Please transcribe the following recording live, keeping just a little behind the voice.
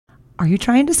Are you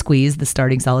trying to squeeze the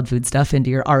starting solid food stuff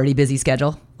into your already busy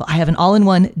schedule? Well, I have an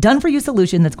all-in-one, done-for-you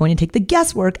solution that's going to take the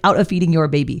guesswork out of feeding your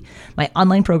baby. My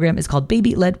online program is called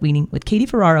Baby Led Weaning with Katie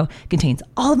Ferraro. It contains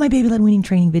all of my baby led weaning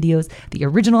training videos, the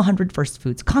original 100 First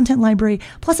Foods content library,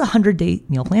 plus a 100-day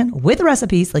meal plan with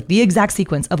recipes, like the exact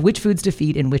sequence of which foods to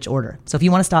feed in which order. So if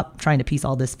you want to stop trying to piece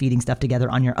all this feeding stuff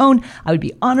together on your own, I would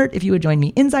be honored if you would join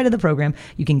me inside of the program.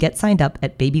 You can get signed up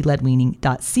at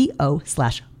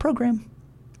babyledweaning.co/program.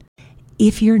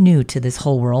 If you're new to this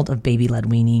whole world of baby-led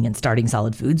weaning and starting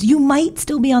solid foods, you might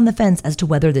still be on the fence as to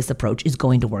whether this approach is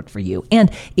going to work for you.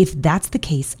 And if that's the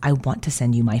case, I want to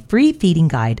send you my free feeding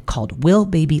guide called Will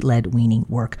Baby-Led Weaning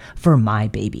Work for My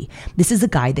Baby? This is a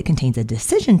guide that contains a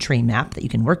decision tree map that you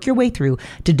can work your way through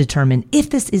to determine if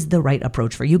this is the right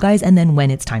approach for you guys and then when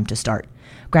it's time to start.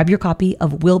 Grab your copy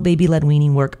of Will Baby-Led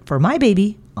Weaning Work for My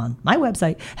Baby on my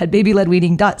website at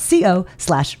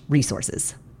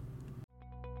babyledweaning.co/resources.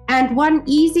 And one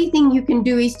easy thing you can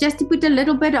do is just to put a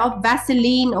little bit of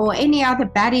Vaseline or any other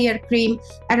barrier cream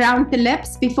around the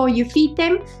lips before you feed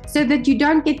them so that you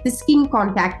don't get the skin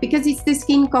contact, because it's the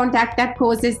skin contact that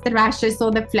causes the rashes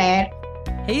or the flare.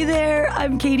 Hey there,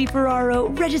 I'm Katie Ferraro,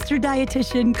 registered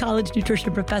dietitian, college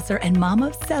nutrition professor, and mom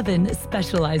of 7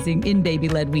 specializing in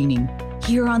baby-led weaning.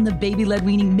 Here on the Baby-Led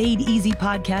Weaning Made Easy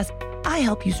podcast, I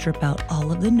help you strip out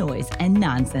all of the noise and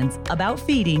nonsense about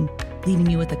feeding, leaving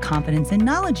you with the confidence and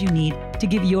knowledge you need to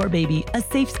give your baby a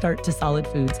safe start to solid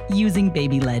foods using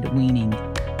baby-led weaning.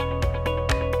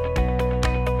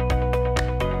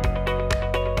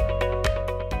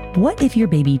 What if your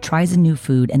baby tries a new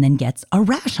food and then gets a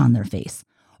rash on their face?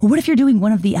 Or what if you're doing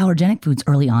one of the allergenic foods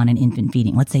early on in infant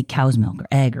feeding? Let's say cow's milk or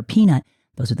egg or peanut.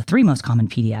 Those are the 3 most common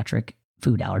pediatric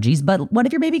food allergies. But what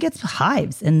if your baby gets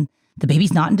hives and the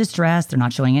baby's not in distress, they're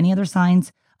not showing any other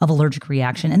signs of allergic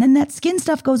reaction, and then that skin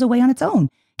stuff goes away on its own?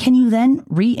 Can you then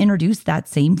reintroduce that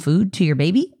same food to your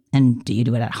baby? And do you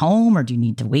do it at home, or do you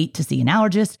need to wait to see an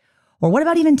allergist? Or what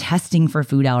about even testing for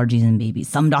food allergies in babies?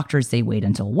 Some doctors say wait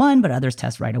until 1, but others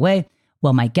test right away.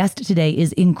 Well, my guest today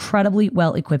is incredibly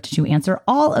well equipped to answer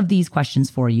all of these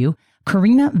questions for you.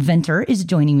 Karina Venter is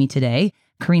joining me today.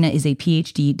 Karina is a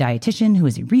PhD dietitian who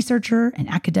is a researcher, an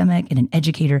academic, and an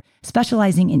educator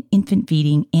specializing in infant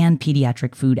feeding and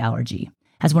pediatric food allergy.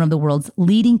 As one of the world's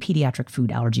leading pediatric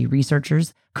food allergy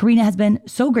researchers, Karina has been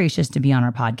so gracious to be on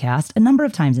our podcast a number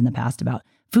of times in the past about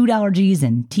food allergies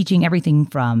and teaching everything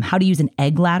from how to use an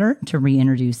egg ladder to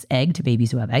reintroduce egg to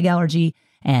babies who have egg allergy,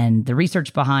 and the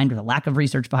research behind, or the lack of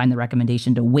research behind, the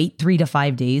recommendation to wait 3 to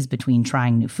 5 days between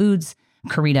trying new foods.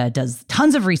 Karina does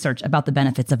tons of research about the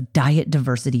benefits of diet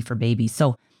diversity for babies.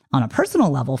 So on a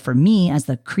personal level, for me, as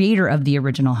the creator of the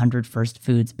original 100 First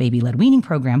Foods baby-led weaning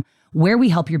program, where we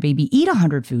help your baby eat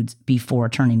 100 foods before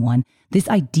turning 1, this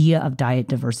idea of diet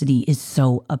diversity is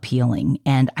so appealing.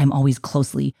 And I'm always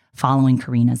closely following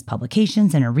Karina's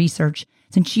publications and her research,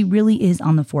 since she really is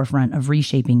on the forefront of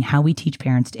reshaping how we teach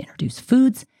parents to introduce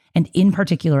foods, and in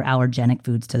particular, allergenic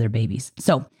foods to their babies.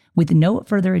 So with no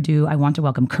further ado, I want to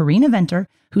welcome Karina Venter,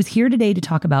 who's here today to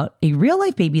talk about a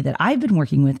real-life baby that I've been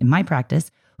working with in my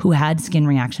practice who had skin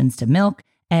reactions to milk,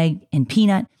 egg, and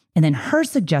peanut, and then her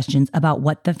suggestions about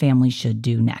what the family should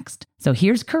do next. So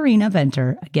here's Karina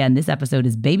Venter. Again, this episode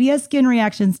is Baby Has Skin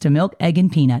Reactions to Milk, Egg,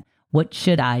 and Peanut. What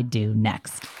should I do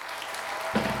next?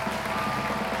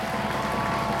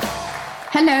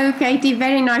 Hello, Katie.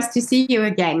 Very nice to see you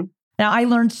again. Now, I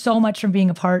learned so much from being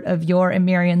a part of your and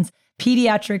Marion's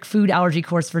pediatric food allergy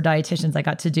course for dietitians I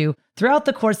got to do throughout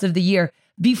the course of the year.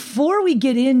 Before we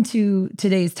get into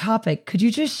today's topic, could you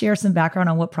just share some background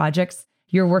on what projects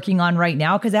you're working on right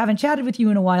now? Because I haven't chatted with you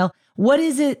in a while. What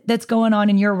is it that's going on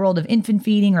in your world of infant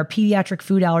feeding or pediatric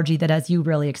food allergy that has you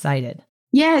really excited?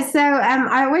 Yeah, so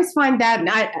I always find that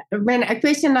when a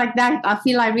question like that, I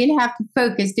feel I really have to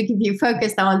focus to give you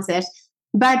focused answers.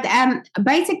 But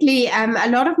basically, a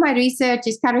lot of my research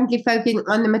is currently focusing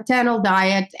on the maternal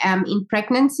diet in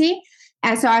pregnancy.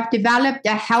 And so I've developed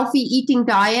a healthy eating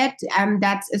diet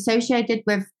that's associated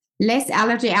with less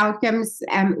allergy outcomes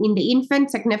in the infant,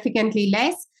 significantly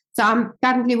less. So I'm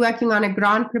currently working on a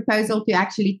grant proposal to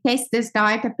actually test this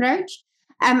diet approach.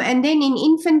 And then in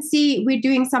infancy, we're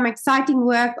doing some exciting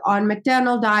work on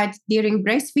maternal diet during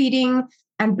breastfeeding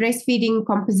and breastfeeding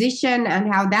composition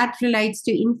and how that relates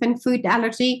to infant food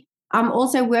allergy. I'm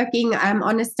also working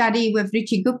on a study with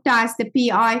Ruchi Gupta as the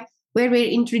PI, where we're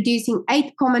introducing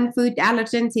 8 common food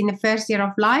allergens in the first year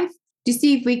of life to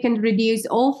see if we can reduce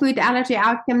all food allergy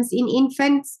outcomes in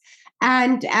infants.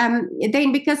 And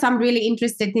then because I'm really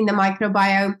interested in the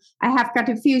microbiome, I have got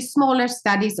a few smaller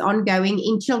studies ongoing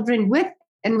in children with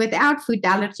and without food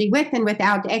allergy, with and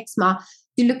without eczema,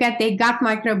 to look at their gut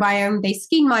microbiome, their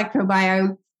skin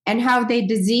microbiome, and how their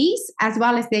disease as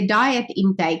well as their diet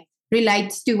intake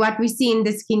relates to what we see in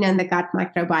the skin and the gut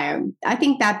microbiome. I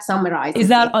think that summarizes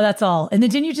it. Oh, that's all. And then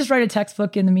didn't you just write a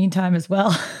textbook in the meantime as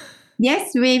well?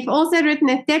 Yes, we've also written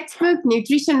a textbook,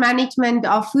 Nutrition Management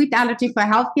of Food Allergy for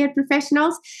Healthcare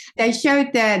Professionals. They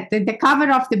showed the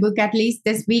cover of the book, at least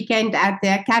this weekend, at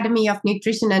the Academy of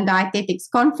Nutrition and Dietetics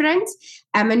Conference.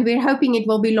 And we're hoping it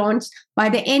will be launched by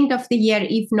the end of the year,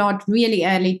 if not really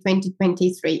early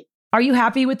 2023. Are you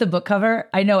happy with the book cover?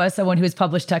 I know as someone who has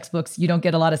published textbooks, you don't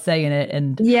get a lot of say in it.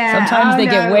 And sometimes they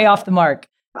get way off the mark.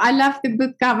 I love the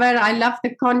book cover. I love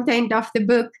the content of the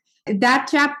book. That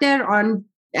chapter on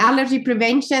allergy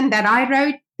prevention that I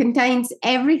wrote contains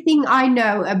everything I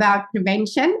know about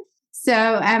prevention. So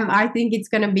I think it's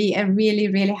going to be a really,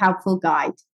 really helpful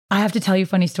guide. I have to tell you a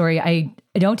funny story. I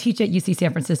don't teach at UC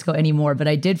San Francisco anymore, but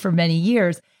I did for many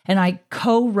years. And I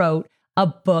co-wrote a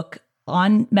book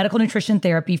on medical nutrition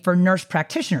therapy for nurse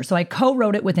practitioners. So I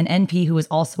co-wrote it with an NP who was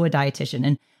also a dietitian.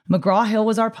 And McGraw-Hill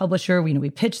was our publisher. We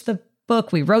pitched the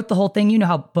book. We wrote the whole thing. You know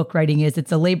how book writing is.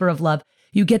 It's a labor of love.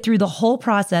 You get through the whole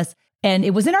process. And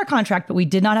it was in our contract, but we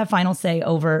did not have final say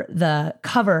over the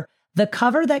cover. The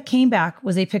cover that came back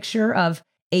was a picture of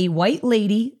a white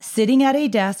lady sitting at a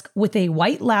desk with a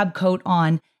white lab coat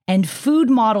on and food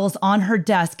models on her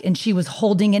desk, and she was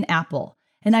holding an apple.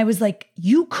 And I was like,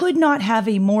 you could not have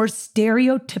a more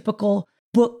stereotypical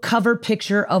book cover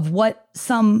picture of what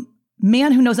some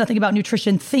man who knows nothing about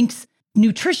nutrition thinks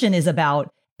nutrition is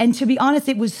about. And to be honest,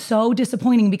 it was so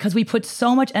disappointing because we put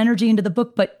so much energy into the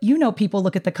book, but people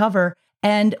look at the cover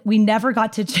and we never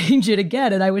got to change it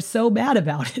again. And I was so mad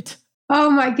about it. Oh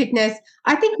my goodness.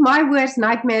 I think my worst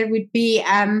nightmare would be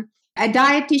a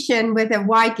dietitian with a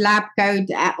white lab coat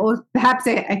or perhaps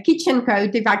a kitchen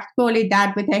coat, if I could call it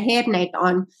that, with a hairnet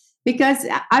on. Because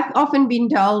I've often been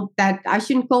told that I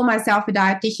shouldn't call myself a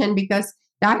dietitian because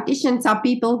dietitians are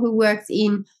people who work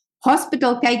in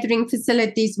hospital catering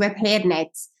facilities with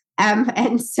hairnets.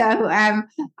 And so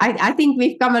I think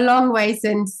we've come a long way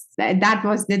since that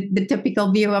was the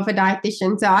typical view of a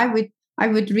dietitian. So I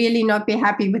would really not be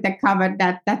happy with a cover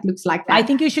that looks like that. I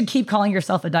think you should keep calling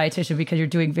yourself a dietitian because you're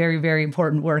doing very, very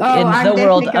important work in the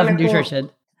world of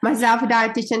nutrition. Myself a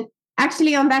dietitian.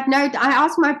 Actually, on that note, I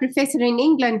asked my professor in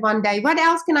England one day, what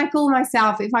else can I call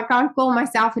myself if I can't call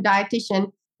myself a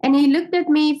dietitian? And he looked at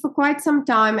me for quite some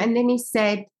time and then he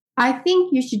said, I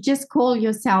think you should just call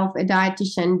yourself a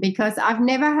dietitian because I've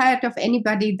never heard of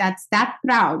anybody that's that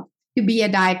proud to be a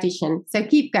dietitian. So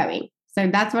keep going. So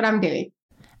that's what I'm doing.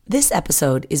 This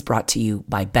episode is brought to you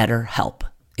by BetterHelp.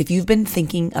 If you've been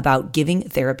thinking about giving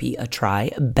therapy a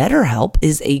try, BetterHelp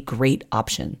is a great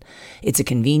option. It's a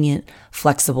convenient,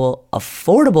 flexible,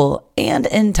 affordable, and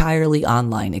entirely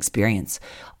online experience.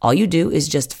 All you do is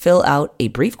just fill out a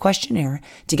brief questionnaire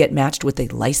to get matched with a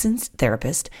licensed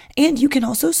therapist, and you can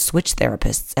also switch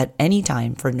therapists at any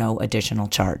time for no additional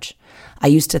charge. I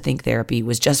used to think therapy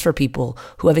was just for people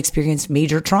who have experienced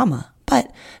major trauma,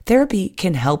 but therapy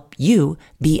can help you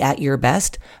be at your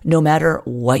best no matter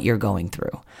what you're going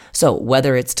through. So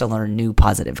whether it's to learn new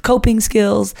positive coping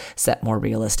skills, set more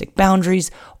realistic boundaries,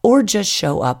 or just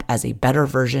show up as a better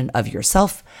version of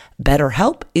yourself,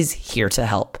 BetterHelp is here to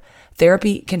help.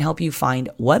 Therapy can help you find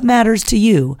what matters to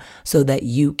you so that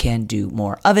you can do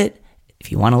more of it.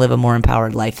 If you want to live a more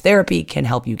empowered life, therapy can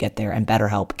help you get there and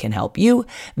BetterHelp can help you.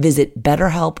 Visit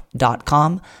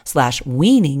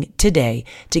betterhelp.com/weaning today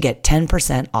to get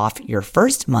 10% off your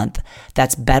first month.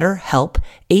 That's BetterHelp,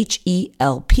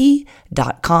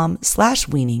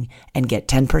 HELP.com/weaning and get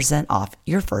 10% off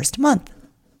your first month.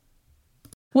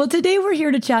 Well, today we're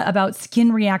here to chat about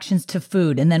skin reactions to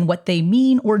food and then what they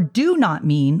mean or do not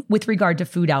mean with regard to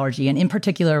food allergy. And in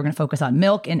particular, we're going to focus on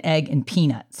milk and egg and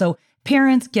peanut. So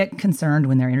parents get concerned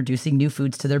when they're introducing new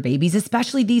foods to their babies,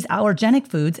 especially these allergenic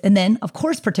foods. And then, of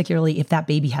course, particularly if that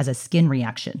baby has a skin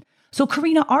reaction. So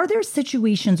Karina, are there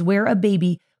situations where a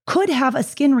baby could have a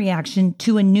skin reaction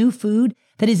to a new food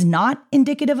that is not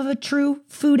indicative of a true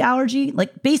food allergy?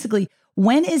 Like basically,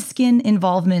 when is skin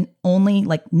involvement only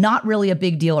not really a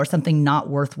big deal or something not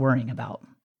worth worrying about?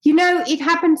 It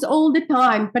happens all the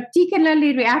time,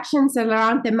 particularly reactions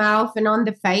around the mouth and on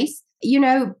the face.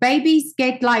 Babies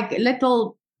get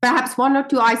little, perhaps one or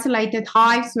two isolated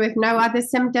hives with no other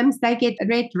symptoms. They get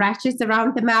red rashes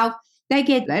around the mouth. They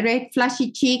get red flushy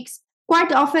cheeks.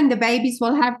 Quite often the babies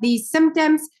will have these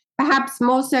symptoms, perhaps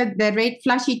more so the red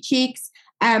flushy cheeks.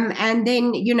 And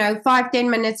then, 5-10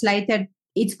 minutes later,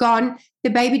 it's gone. The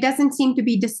baby doesn't seem to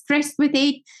be distressed with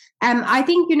it. I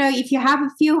think, if you have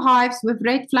a few hives with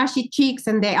red flashy cheeks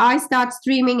and their eyes start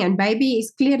streaming and baby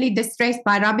is clearly distressed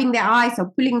by rubbing their eyes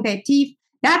or pulling their teeth,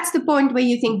 that's the point where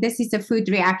you think this is a food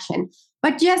reaction.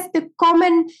 But just the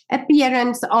common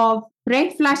appearance of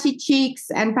red flashy cheeks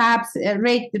and perhaps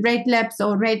red lips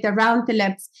or red around the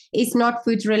lips is not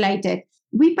food related.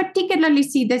 We particularly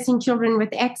see this in children with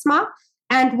eczema.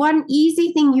 And one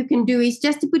easy thing you can do is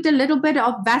just to put a little bit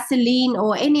of Vaseline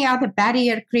or any other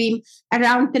barrier cream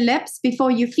around the lips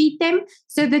before you feed them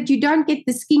so that you don't get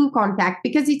the skin contact,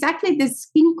 because it's actually the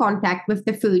skin contact with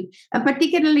the food, and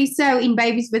particularly so in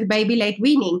babies with baby late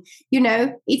weaning.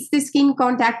 It's the skin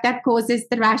contact that causes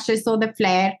the rashes or the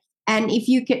flare. And if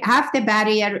you have the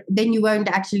barrier, then you won't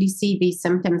actually see these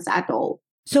symptoms at all.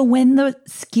 So when the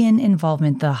skin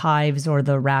involvement, the hives or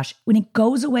the rash, when it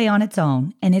goes away on its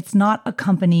own and it's not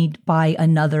accompanied by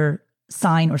another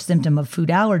sign or symptom of food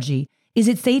allergy, is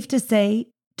it safe to say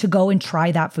to go and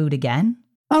try that food again?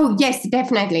 Oh, yes,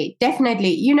 definitely.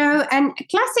 Definitely. And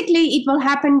classically, it will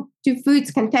happen to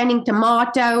foods containing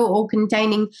tomato or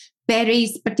containing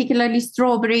berries, particularly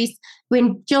strawberries.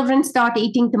 When children start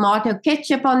eating tomato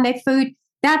ketchup on their food,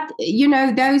 that,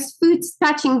 those foods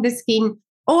touching the skin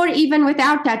or even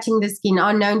without touching the skin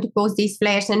are known to cause these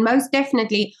flares. And most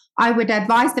definitely, I would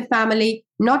advise the family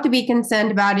not to be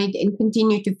concerned about it and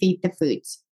continue to feed the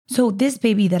foods. So this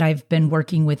baby that I've been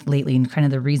working with lately, and kind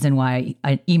of the reason why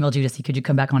I emailed you to see, could you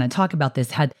come back on and talk about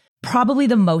this, had probably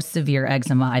the most severe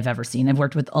eczema I've ever seen. I've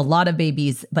worked with a lot of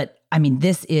babies, but I mean,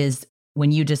 this is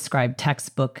when you describe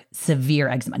textbook severe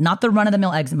eczema, not the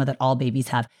run-of-the-mill eczema that all babies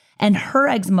have. And her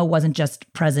eczema wasn't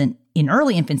just present in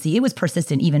early infancy, it was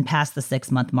persistent even past the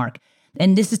 6-month mark.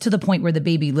 And this is to the point where the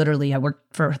baby literally, I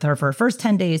worked for her for her first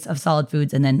 10 days of solid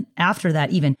foods. And then after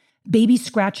that, even baby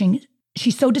scratching,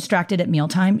 she's so distracted at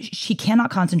mealtime, she cannot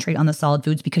concentrate on the solid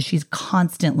foods because she's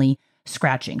constantly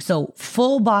scratching. So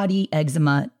full body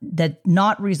eczema that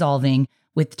not resolving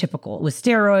with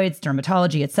steroids,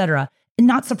 dermatology, etc. And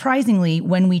not surprisingly,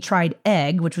 when we tried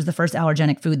egg, which was the first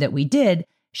allergenic food that we did,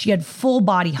 she had full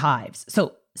body hives.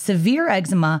 So severe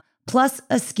eczema plus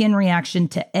a skin reaction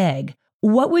to egg.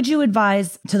 What would you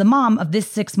advise to the mom of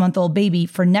this 6-month-old baby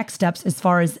for next steps as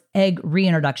far as egg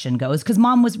reintroduction goes? Because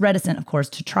mom was reticent, of course,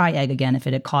 to try egg again if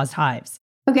it had caused hives.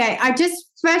 Okay, I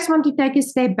just first want to take a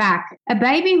step back. A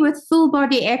baby with full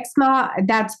body eczema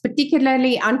that's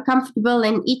particularly uncomfortable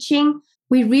and itching,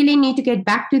 we really need to get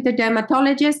back to the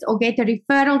dermatologist or get a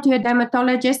referral to a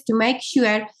dermatologist to make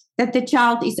sure that the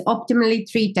child is optimally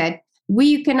treated.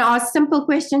 We can ask simple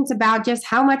questions about just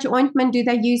how much ointment do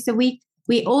they use a week.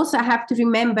 We also have to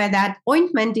remember that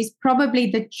ointment is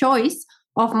probably the choice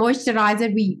of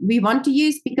moisturizer we want to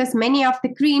use, because many of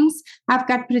the creams have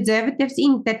got preservatives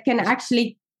in that can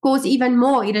actually cause even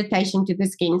more irritation to the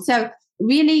skin. So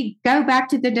really go back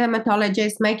to the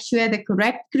dermatologist, make sure the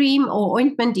correct cream or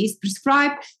ointment is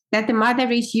prescribed, that the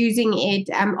mother is using it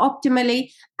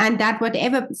optimally, and that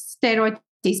whatever steroid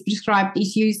is prescribed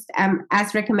is used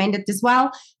as recommended as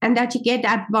well, and that you get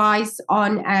advice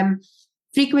on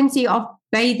frequency of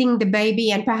bathing the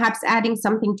baby and perhaps adding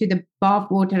something to the bath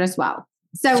water as well.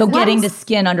 So getting the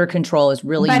skin under control is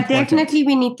really important. But definitely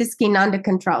we need the skin under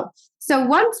control. So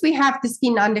once we have the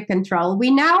skin under control,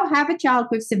 we now have a child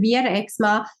with severe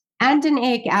eczema and an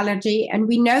egg allergy. And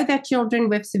we know that children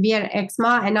with severe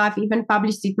eczema, and I've even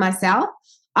published it myself,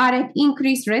 are at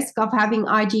increased risk of having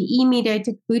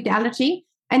IgE-mediated food allergy.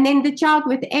 And then the child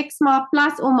with eczema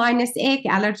plus or minus egg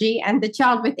allergy and the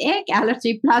child with egg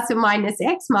allergy plus or minus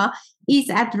eczema is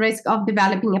at risk of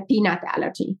developing a peanut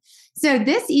allergy. So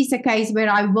this is a case where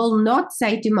I will not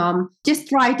say to mom, just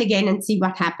try it again and see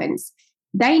what happens.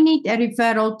 They need a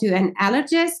referral to an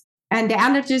allergist, and the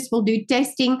allergist will do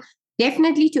testing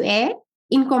definitely to egg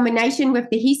in combination with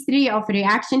the history of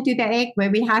reaction to the egg,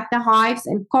 where we had the hives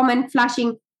and common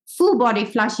flushing, full body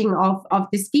flushing of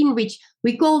the skin, which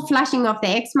we call flushing of the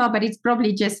eczema, but it's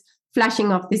probably just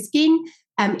flushing of the skin,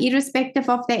 irrespective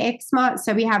of the eczema.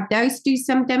 So we have those two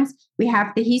symptoms. We have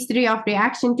the history of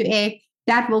reaction to egg.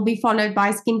 That will be followed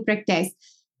by skin prick test.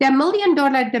 The $1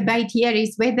 million debate here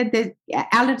is whether the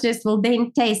allergist will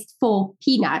then test for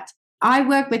peanut. I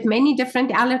work with many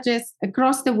different allergists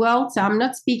across the world, so I'm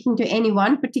not speaking to any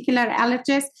one particular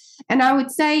allergist. And I would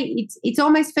say it's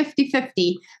almost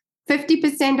 50-50.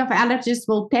 50% of allergists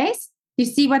will test to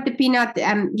see what the peanut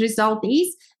result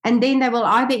is, and then they will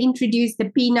either introduce the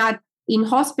peanut in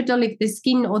hospital if the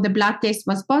skin or the blood test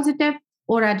was positive,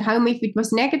 or at home if it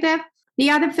was negative. The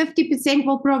other 50%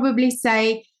 will probably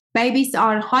say babies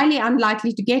are highly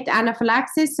unlikely to get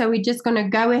anaphylaxis, so we're just going to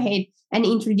go ahead and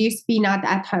introduce peanut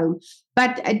at home.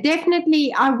 But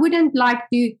definitely, I wouldn't like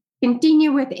to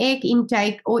continue with egg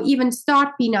intake or even start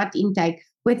peanut intake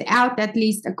without at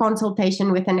least a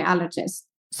consultation with an allergist.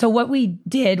 So what we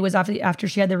did was after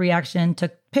she had the reaction,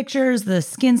 took pictures, the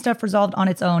skin stuff resolved on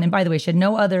its own. And by the way, she had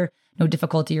no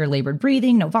difficulty or labored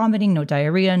breathing, no vomiting, no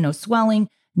diarrhea, no swelling,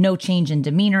 no change in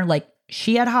demeanor. Like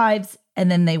she had hives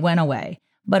and then they went away.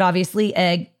 But obviously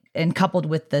egg and coupled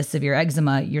with the severe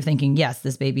eczema, you're thinking, yes,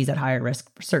 this baby's at higher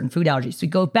risk for certain food allergies. So we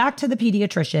go back to the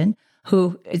pediatrician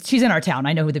she's in our town.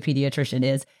 I know who the pediatrician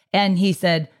is. And he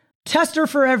said, test her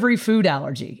for every food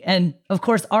allergy. And of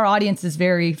course, our audience is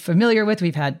very familiar with,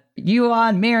 we've had you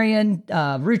on, Marion,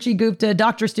 Ruchi Gupta,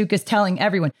 Dr. Stukas telling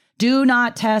everyone, do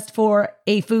not test for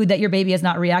a food that your baby has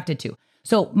not reacted to.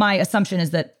 So my assumption is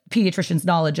that pediatrician's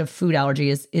knowledge of food allergy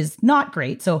is not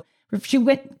great. So if she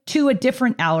went to a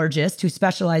different allergist who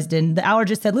specialized in, the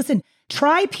allergist said, listen,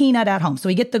 try peanut at home. So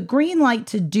we get the green light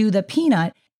to do the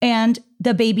peanut, and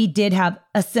the baby did have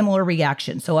a similar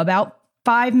reaction. So about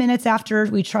 5 minutes after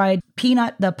we tried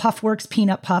peanut, the Puffworks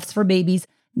peanut puffs for babies,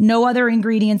 no other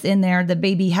ingredients in there. The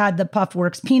baby had the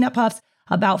Puffworks peanut puffs.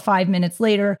 About 5 minutes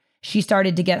later, she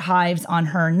started to get hives on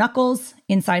her knuckles,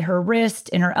 inside her wrist,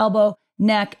 in her elbow,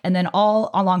 neck, and then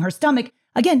all along her stomach.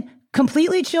 Again,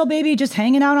 completely chill baby, just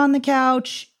hanging out on the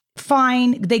couch.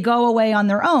 Fine. They go away on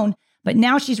their own. But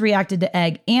now she's reacted to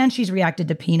egg and she's reacted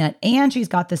to peanut and she's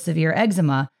got the severe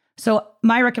eczema. So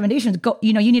my recommendation is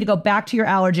you need to go back to your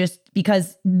allergist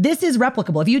because this is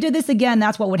replicable. If you did this again,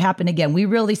 that's what would happen again. We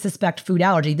really suspect food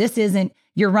allergy. This isn't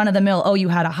your run of the mill, you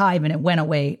had a hive and it went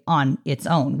away on its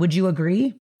own. Would you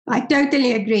agree? I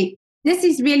totally agree. This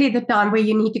is really the time where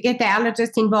you need to get the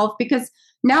allergist involved because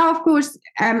now, of course,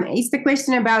 is the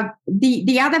question about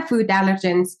the other food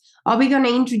allergens. Are we going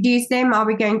to introduce them? Are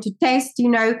we going to test?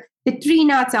 The tree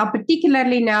nuts are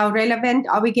particularly now relevant.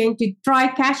 Are we going to try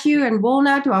cashew and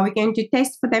walnut, or are we going to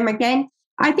test for them again?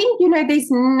 I think,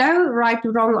 there's no right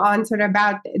or wrong answer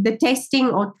about the testing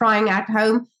or trying at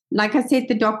home. Like I said,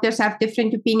 the doctors have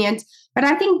different opinions. But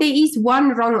I think there is one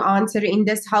wrong answer in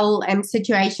this whole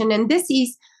situation. And this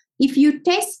is if you're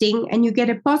testing and you get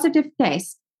a positive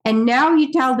test, and now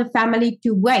you tell the family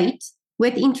to wait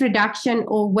with introduction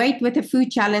or wait with a food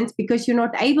challenge because you're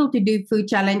not able to do food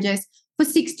challenges for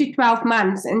 6 to 12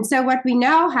 months. And so what we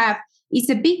now have is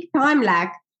a big time lag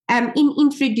in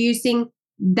introducing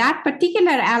that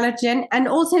particular allergen and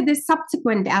also the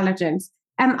subsequent allergens.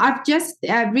 I've just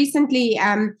recently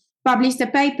published a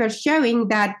paper showing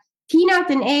that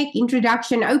peanut and egg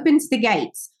introduction opens the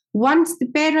gates. Once the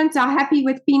parents are happy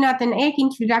with peanut and egg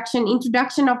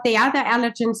introduction of the other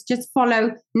allergens just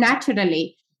follow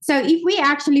naturally. So if we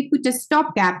actually put a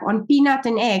stopgap on peanut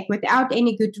and egg without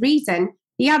any good reason,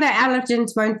 the other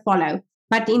allergens won't follow.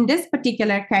 But in this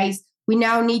particular case, we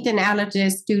now need an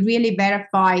allergist to really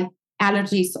verify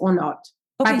allergies or not.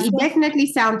 Okay, but it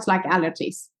definitely sounds like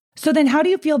allergies. So then how do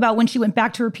you feel about when she went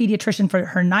back to her pediatrician for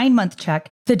her 9-month check?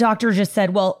 The doctor just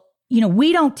said, well,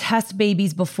 we don't test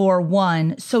babies before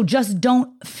 1, so just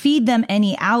don't feed them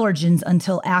any allergens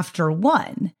until after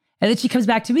 1. And then she comes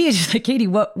back to me and she's like, Katie,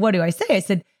 what do I say? I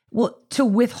said, well, to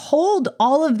withhold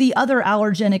all of the other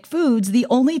allergenic foods, the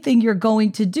only thing you're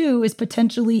going to do is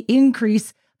potentially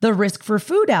increase the risk for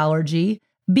food allergy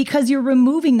because you're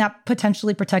removing that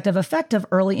potentially protective effect of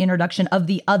early introduction of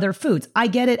the other foods. I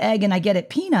get it, egg, and I get it,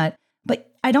 peanut,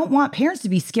 but I don't want parents to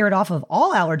be scared off of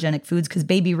all allergenic foods because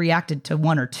baby reacted to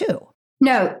 1 or 2.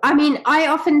 No, I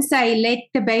often say, let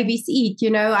the babies eat.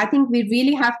 I think we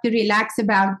really have to relax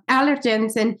about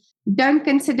allergens and don't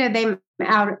consider them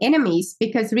our enemies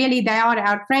because really they are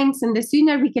our friends. And the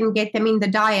sooner we can get them in the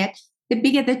diet, the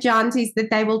bigger the chance is that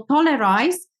they will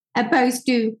tolerize opposed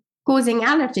to causing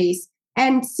allergies.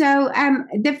 And so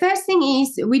the first thing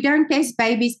is we don't test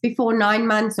babies before 9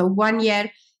 months or 1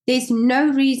 year. There's no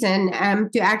reason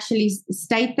to actually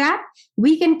state that.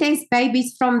 We can test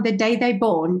babies from the day they're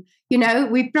born.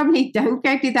 We probably don't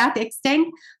go to that extent.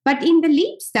 But in the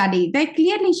LEAP study, they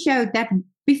clearly showed that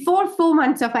before 4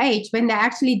 months of age, when they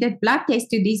actually did blood tests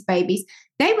to these babies,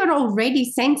 they were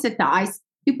already sensitized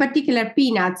to particular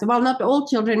peanuts. Well, not all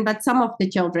children, but some of the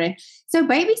children. So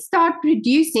babies start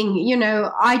producing,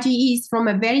 IgEs from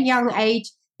a very young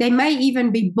age. They may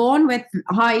even be born with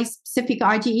high specific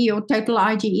IgE or total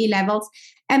IgE levels.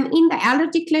 In the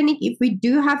allergy clinic, if we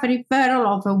do have a referral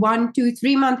of a 1, 2,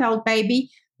 3-month-old baby,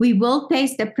 we will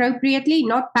test appropriately,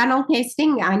 not panel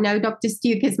testing. I know Dr.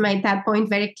 Stuke has made that point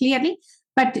very clearly,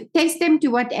 but test them to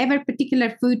whatever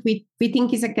particular food we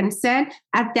think is a concern.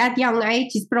 At that young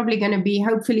age, it's probably going to be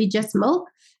hopefully just milk.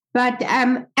 But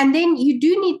and then you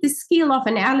do need the skill of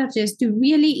an allergist to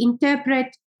really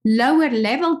interpret lower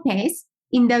level tests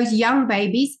in those young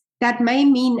babies. That may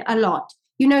mean a lot.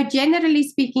 generally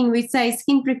speaking, we say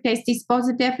skin prick test is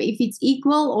positive if it's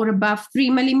equal or above 3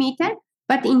 millimeter.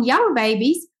 But in young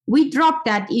babies, we drop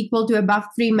that equal to above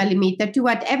 3 millimeter to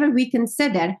whatever we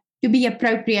consider to be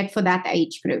appropriate for that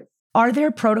age group. Are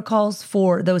there protocols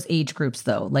for those age groups,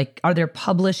 though? Like, are there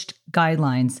published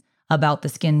guidelines about the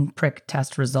skin prick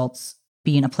test results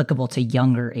being applicable to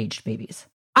younger aged babies?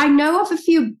 I know of a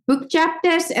few book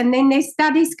chapters, and then there's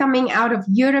studies coming out of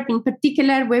Europe in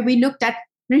particular, where we looked at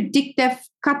predictive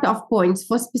cutoff points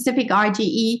for specific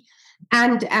IgE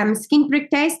and skin prick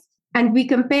tests. And we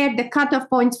compared the cutoff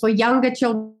points for younger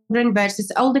children versus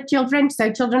older children.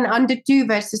 So children under 2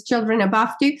 versus children above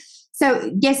 2. So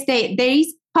yes, there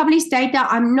is published data.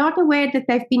 I'm not aware that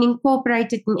they've been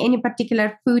incorporated in any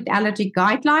particular food allergy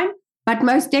guideline, but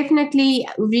most definitely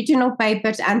original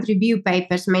papers and review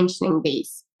papers mentioning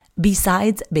these.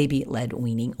 Besides baby-led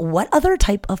weaning, what other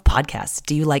type of podcasts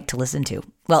do you like to listen to?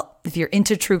 Well, if you're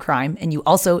into true crime and you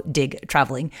also dig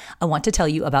traveling, I want to tell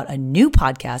you about a new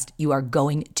podcast you are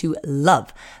going to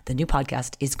love. The new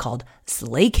podcast is called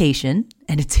Slaycation,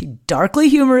 and it's a darkly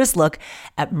humorous look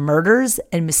at murders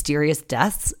and mysterious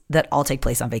deaths that all take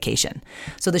place on vacation.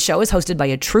 So the show is hosted by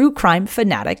a true crime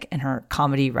fanatic and her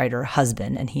comedy writer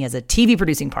husband, and he has a TV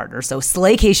producing partner. So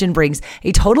Slaycation brings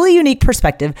a totally unique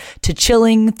perspective to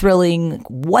chilling, thrilling,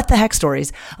 what the heck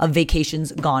stories of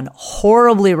vacations gone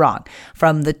horribly wrong.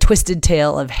 From the twisted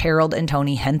tale of Harold and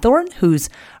Toni Henthorne, whose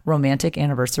romantic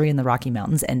anniversary in the Rocky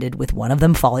Mountains ended with one of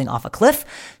them falling off a cliff,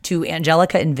 to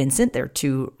Angelica and Vincent, their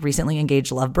 2 recently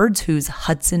engaged lovebirds, whose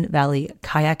Hudson Valley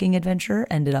kayaking adventure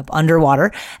ended up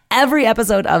underwater. Every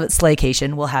episode of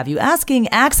Slaycation will have you asking,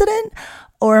 accident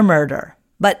or murder?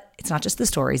 But it's not just the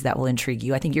stories that will intrigue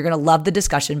you. I think you're going to love the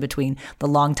discussion between the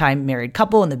longtime married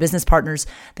couple and the business partners.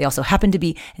 They also happen to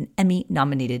be an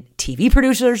Emmy-nominated TV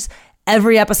producers.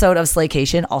 Every episode of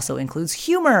Slaycation also includes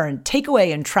humor and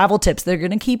takeaway and travel tips that are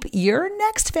going to keep your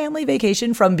next family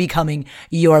vacation from becoming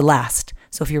your last.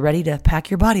 So if you're ready to pack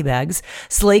your body bags,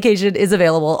 Slaycation is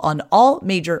available on all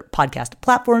major podcast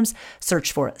platforms.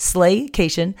 Search for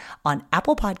Slaycation on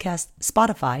Apple Podcasts,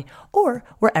 Spotify, or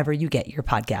wherever you get your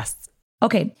podcasts.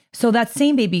 Okay, so that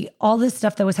same baby, all this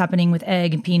stuff that was happening with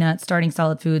egg and peanut, starting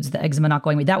solid foods, the eczema not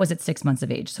going away, that was at 6 months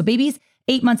of age. So babies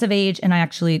 8 months of age. And I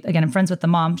actually, again, I'm friends with the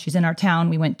mom. She's in our town.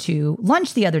 We went to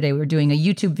lunch the other day. We were doing a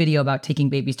YouTube video about taking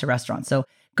babies to restaurants. So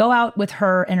go out with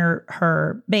her and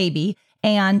her baby.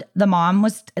 And the mom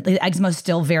the eczema was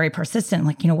still very persistent.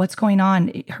 Like, what's going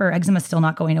on? Her eczema is still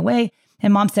not going away.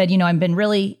 And mom said, I've been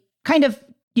really kind of,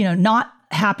 not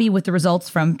happy with the results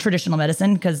from traditional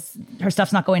medicine because her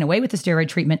stuff's not going away with the steroid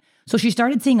treatment. So she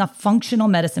started seeing a functional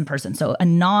medicine person. So a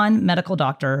non-medical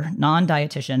doctor,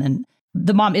 non-dietitian. And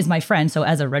the mom is my friend. So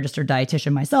as a registered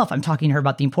dietitian myself, I'm talking to her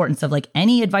about the importance of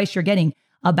any advice you're getting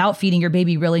about feeding your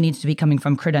baby really needs to be coming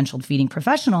from credentialed feeding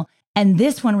professional. And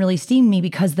this one really steamed me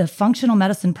because the functional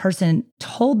medicine person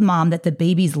told mom that the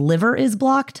baby's liver is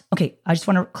blocked. Okay, I just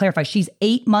want to clarify. She's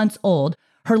 8 months old.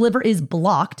 Her liver is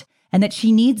blocked and that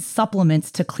she needs supplements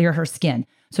to clear her skin.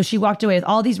 So she walked away with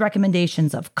all these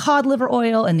recommendations of cod liver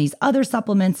oil and these other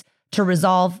supplements to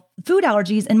resolve food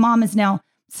allergies. And mom is now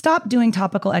stopped doing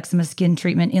topical eczema skin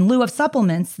treatment in lieu of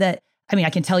supplements that, I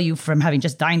can tell you from having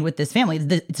just dined with this family,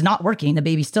 it's not working. The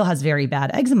baby still has very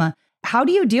bad eczema. How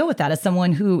do you deal with that as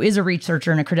someone who is a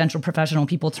researcher and a credentialed professional?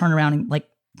 People turn around and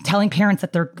telling parents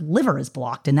that their liver is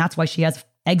blocked and that's why she has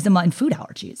eczema and food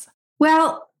allergies.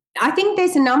 Well, I think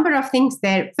there's a number of things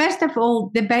there. First of all,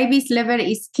 the baby's liver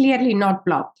is clearly not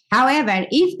blocked. However,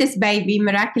 if this baby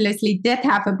miraculously did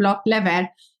have a blocked liver,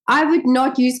 I would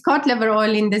not use cod liver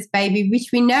oil in this baby, which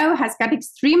we know has got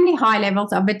extremely high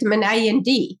levels of vitamin A and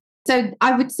D. So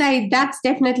I would say that's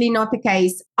definitely not the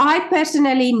case. I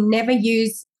personally never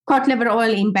use cod liver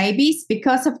oil in babies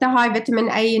because of the high vitamin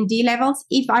A and D levels.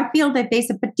 If I feel that there's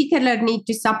a particular need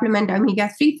to supplement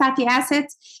omega-3 fatty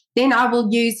acids, then I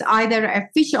will use either a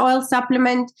fish oil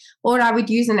supplement or I would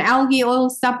use an algae oil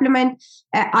supplement.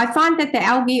 I find that the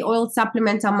algae oil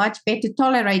supplements are much better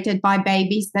tolerated by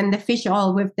babies than the fish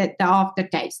oil with the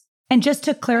aftertaste. And just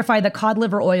to clarify, the cod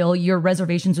liver oil, your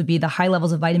reservations would be the high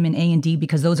levels of vitamin A and D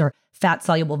because those are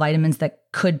fat-soluble vitamins that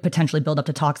could potentially build up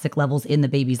to toxic levels in the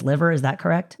baby's liver. Is that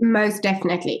correct? Most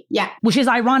definitely, yeah. Which is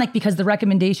ironic because the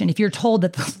recommendation, if you're told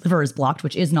that the liver is blocked,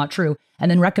 which is not true,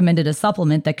 and then recommended a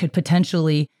supplement that could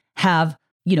potentially have,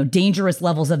 dangerous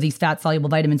levels of these fat-soluble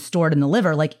vitamins stored in the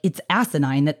liver, it's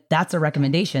asinine that that's a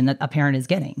recommendation that a parent is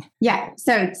getting. Yeah,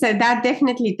 so that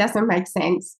definitely doesn't make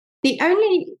sense. The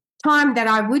only time that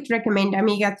I would recommend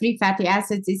omega-3 fatty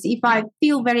acids is if I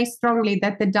feel very strongly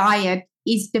that the diet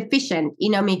is deficient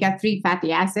in omega-3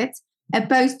 fatty acids,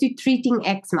 opposed to treating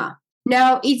eczema.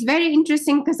 No, it's very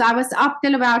interesting because I was up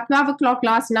till about 12 o'clock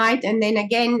last night. And then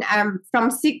again, from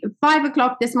 5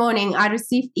 o'clock this morning, I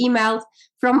received emails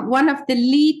from one of the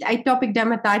lead atopic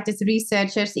dermatitis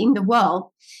researchers in the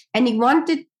world. And he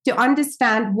wanted to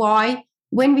understand why,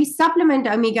 when we supplement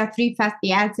omega-3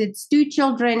 fatty acids to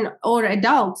children or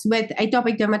adults with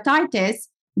atopic dermatitis,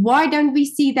 why don't we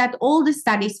see that all the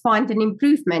studies find an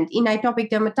improvement in atopic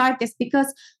dermatitis?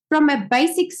 Because from a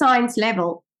basic science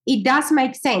level, it does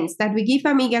make sense that we give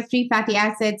omega-3 fatty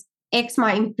acids,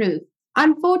 eczema improve.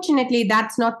 Unfortunately,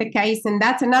 that's not the case. And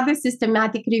that's another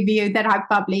systematic review that I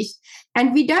published.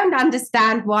 And we don't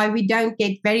understand why we don't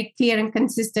get very clear and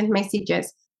consistent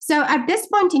messages. So at this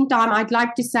point in time, I'd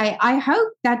like to say, I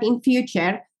hope that in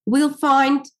future, we'll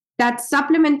find that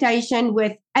supplementation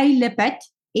with a lipid,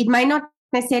 it may not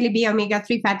necessarily be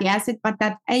omega-3 fatty acid, but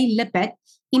that a lipid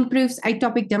improves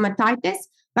atopic dermatitis.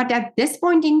 But at this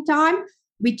point in time,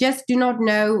 we just do not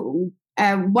know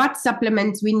what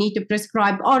supplements we need to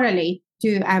prescribe orally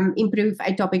to improve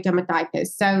atopic dermatitis.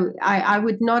 So I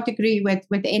would not agree with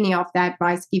any of the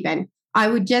advice given. I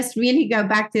would just really go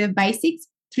back to the basics,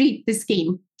 treat the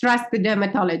skin, trust the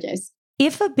dermatologist.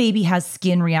 If a baby has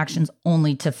skin reactions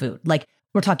only to food, like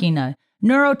we're talking a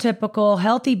neurotypical,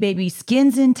 healthy baby,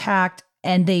 skin's intact,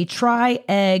 and they try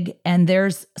egg and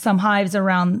there's some hives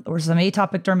around or some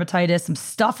atopic dermatitis, some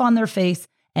stuff on their face,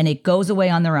 and it goes away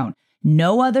on their own.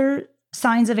 No other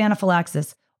signs of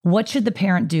anaphylaxis. What should the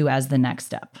parent do as the next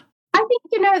step? I think,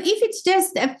 if it's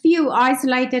just a few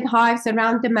isolated hives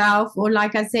around the mouth, or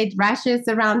like I said, rashes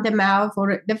around the mouth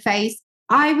or the face,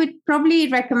 I would probably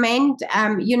recommend,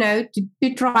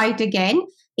 to try it again.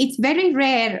 It's very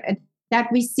rare that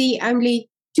we see only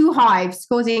 2 hives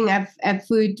causing a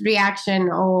food reaction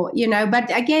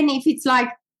but again, if it's like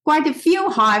quite a few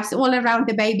hives all around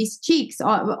the baby's cheeks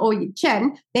or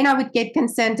chin, then I would get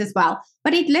concerned as well.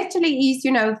 But it literally is,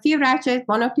 a few rashes,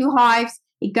 1 or 2 hives.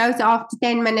 It goes after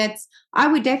 10 minutes. I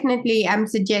would definitely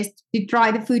suggest to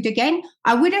try the food again.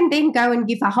 I wouldn't then go and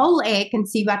give a whole egg and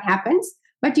see what happens,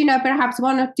 but, perhaps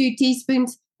 1 or 2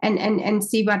 teaspoons and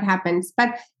see what happens.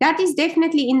 But that is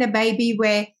definitely in the baby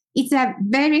where it's a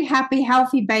very happy,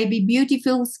 healthy baby,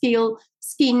 beautiful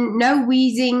skin, no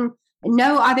wheezing,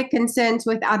 no other concerns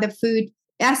with other food.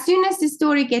 As soon as the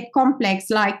story gets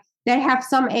complex, like they have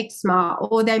some eczema,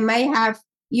 or they may have,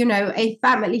 a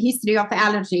family history of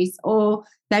allergies, or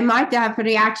they might have a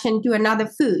reaction to another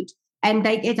food and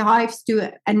they get hives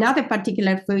to another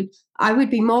particular food, I would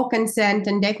be more concerned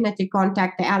and definitely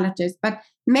contact the allergist. But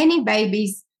many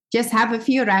babies just have a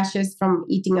few rashes from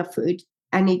eating a food,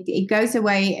 and it goes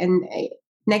away, and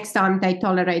next time they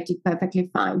tolerate it perfectly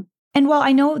fine. And while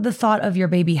I know the thought of your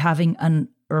baby having an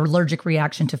allergic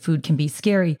reaction to food can be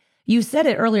scary, you said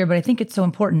it earlier, but I think it's so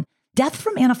important. Death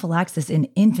from anaphylaxis in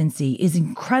infancy is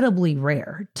incredibly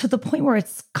rare, to the point where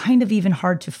it's kind of even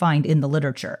hard to find in the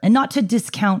literature. And not to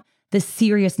discount the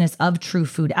seriousness of true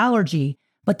food allergy,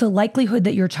 but the likelihood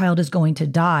that your child is going to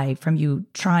die from you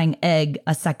trying egg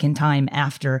a second time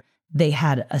after they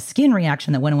had a skin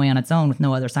reaction that went away on its own with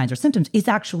no other signs or symptoms is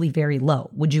actually very low.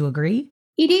 Would you agree?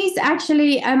 It is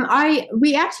actually,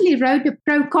 we actually wrote a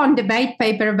pro-con debate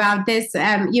paper about this,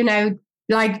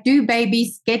 do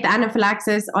babies get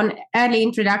anaphylaxis on early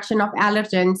introduction of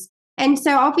allergens? And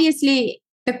so obviously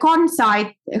the con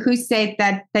side, who said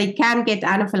that they can get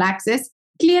anaphylaxis,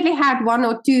 clearly had 1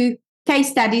 or 2 case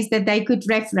studies that they could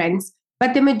reference.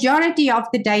 But the majority of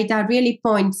the data really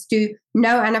points to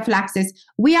no anaphylaxis.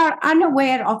 We are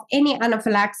unaware of any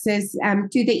anaphylaxis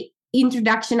to the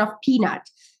introduction of peanut.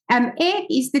 Egg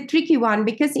is the tricky one,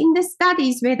 because in the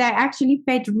studies where they actually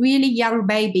fed really young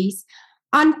babies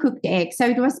uncooked egg, so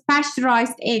it was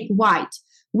pasteurized egg white,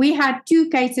 we had 2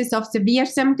 cases of severe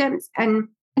symptoms. And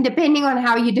depending on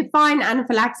how you define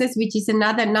anaphylaxis, which is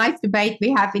another nice debate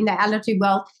we have in the allergy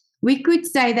world, we could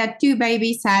say that 2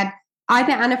 babies had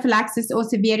either anaphylaxis or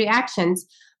severe reactions.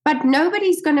 But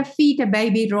nobody's going to feed a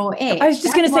baby raw egg. I was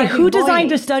just going to say, who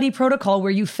designed a study protocol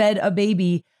where you fed a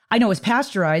baby, I know it's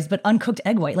pasteurized, but uncooked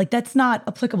egg white? Like, that's not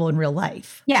applicable in real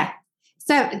life. Yeah.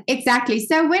 So exactly.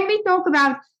 So when we talk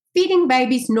about feeding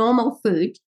babies normal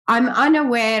food, I'm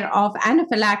unaware of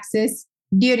anaphylaxis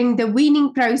during the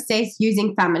weaning process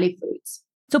using family foods.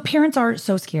 So parents are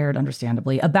so scared,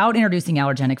 understandably, about introducing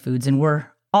allergenic foods, and we're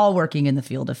all working in the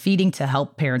field of feeding to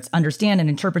help parents understand and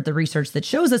interpret the research that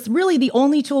shows us really the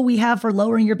only tool we have for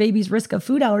lowering your baby's risk of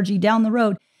food allergy down the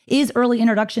road is early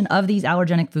introduction of these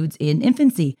allergenic foods in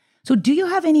infancy. So do you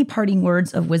have any parting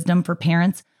words of wisdom for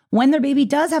parents when their baby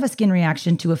does have a skin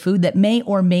reaction to a food that may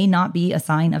or may not be a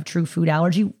sign of true food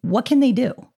allergy? What can they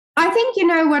do? I think,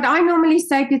 what I normally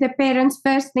say to the parents,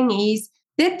 first thing is,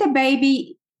 did the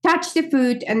baby touch the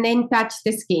food and then touch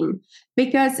the skin.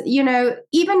 Because,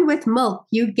 even with milk,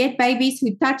 you get babies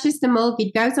who touches the milk,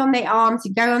 it goes on their arms,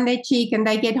 it goes on their cheek, and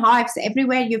they get hives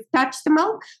everywhere you've touched the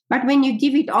milk. But when you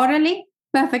give it orally,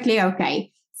 perfectly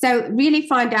okay. So really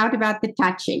find out about the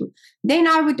touching. Then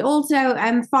I would also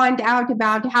find out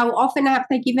about how often have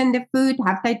they given the food?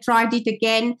 Have they tried it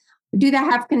again? Do they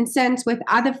have concerns with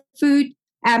other food?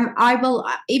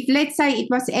 If let's say it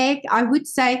was egg, I would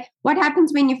say, what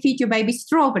happens when you feed your baby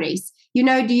strawberries? Do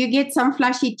you get some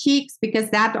flushy cheeks?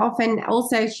 Because that often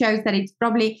also shows that it's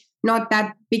probably not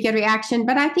that big a reaction.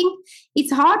 But I think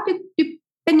it's hard to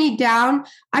pin it down.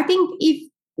 I think if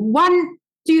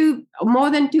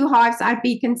more than 2 hives, I'd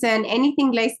be concerned.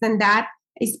 Anything less than that,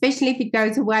 especially if it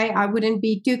goes away, I wouldn't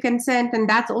be too concerned. And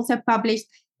that's also published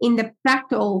in the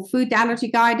practical food allergy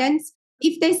guidance.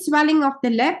 If there's swelling of the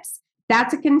lips,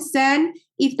 that's a concern.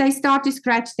 If they start to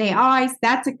scratch their eyes,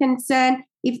 that's a concern.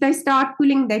 If they start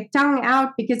pulling their tongue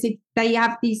out because they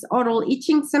have these oral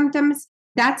itching symptoms,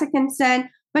 that's a concern.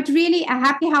 But really, a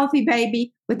happy, healthy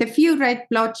baby with a few red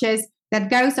blotches that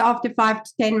goes after 5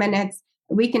 to 10 minutes,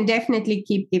 we can definitely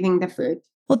keep giving the food.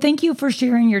 Well, thank you for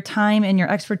sharing your time and your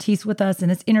expertise with us in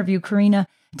this interview, Karina.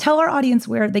 Tell our audience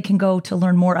where they can go to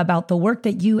learn more about the work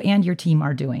that you and your team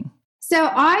are doing.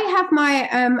 So I have my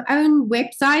own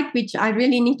website, which I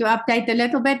really need to update a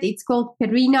little bit. It's called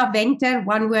Karina Venter,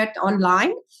 one word,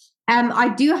 online. I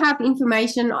do have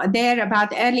information there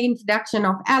about early introduction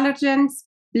of allergens,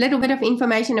 a little bit of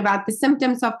information about the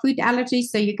symptoms of food allergies,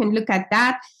 so you can look at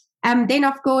that. Then,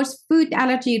 of course, Food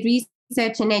Allergy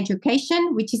Research and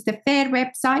Education, which is the FAIR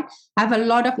website, have a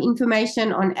lot of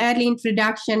information on early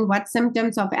introduction, what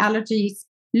symptoms of allergies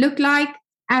look like.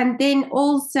 And then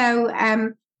also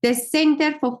the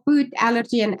Center for Food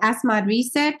Allergy and Asthma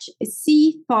Research,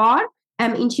 CFAR,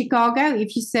 in Chicago.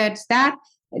 If you search that,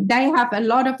 they have a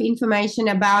lot of information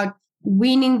about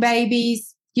weaning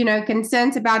babies,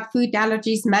 concerns about food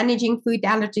allergies, managing food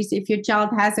allergies if your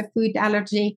child has a food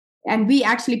allergy. And we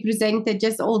actually presented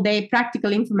just all day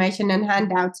practical information and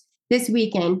handouts this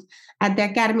weekend at the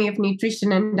Academy of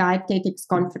Nutrition and Dietetics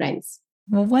conference.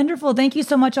 Well, wonderful. Thank you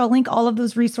so much. I'll link all of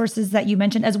those resources that you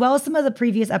mentioned, as well as some of the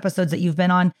previous episodes that you've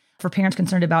been on for parents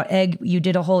concerned about egg. You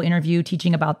did a whole interview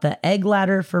teaching about the egg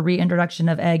ladder for reintroduction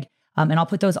of egg. And I'll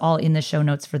put those all in the show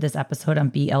notes for this episode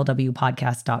on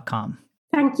blwpodcast.com.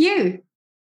 Thank you.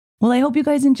 Well, I hope you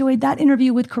guys enjoyed that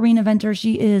interview with Karina Venter.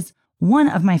 She is one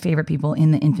of my favorite people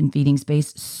in the infant feeding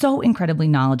space, so incredibly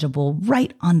knowledgeable,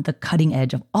 right on the cutting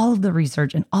edge of all of the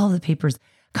research and all of the papers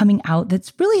coming out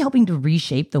that's really helping to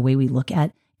reshape the way we look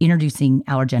at introducing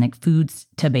allergenic foods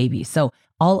to babies. So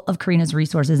all of Karina's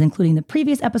resources, including the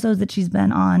previous episodes that she's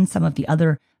been on, some of the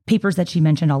other papers that she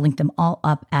mentioned, I'll link them all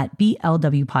up at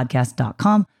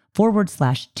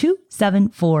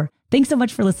blwpodcast.com/274. Thanks so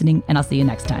much for listening, and I'll see you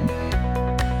next time.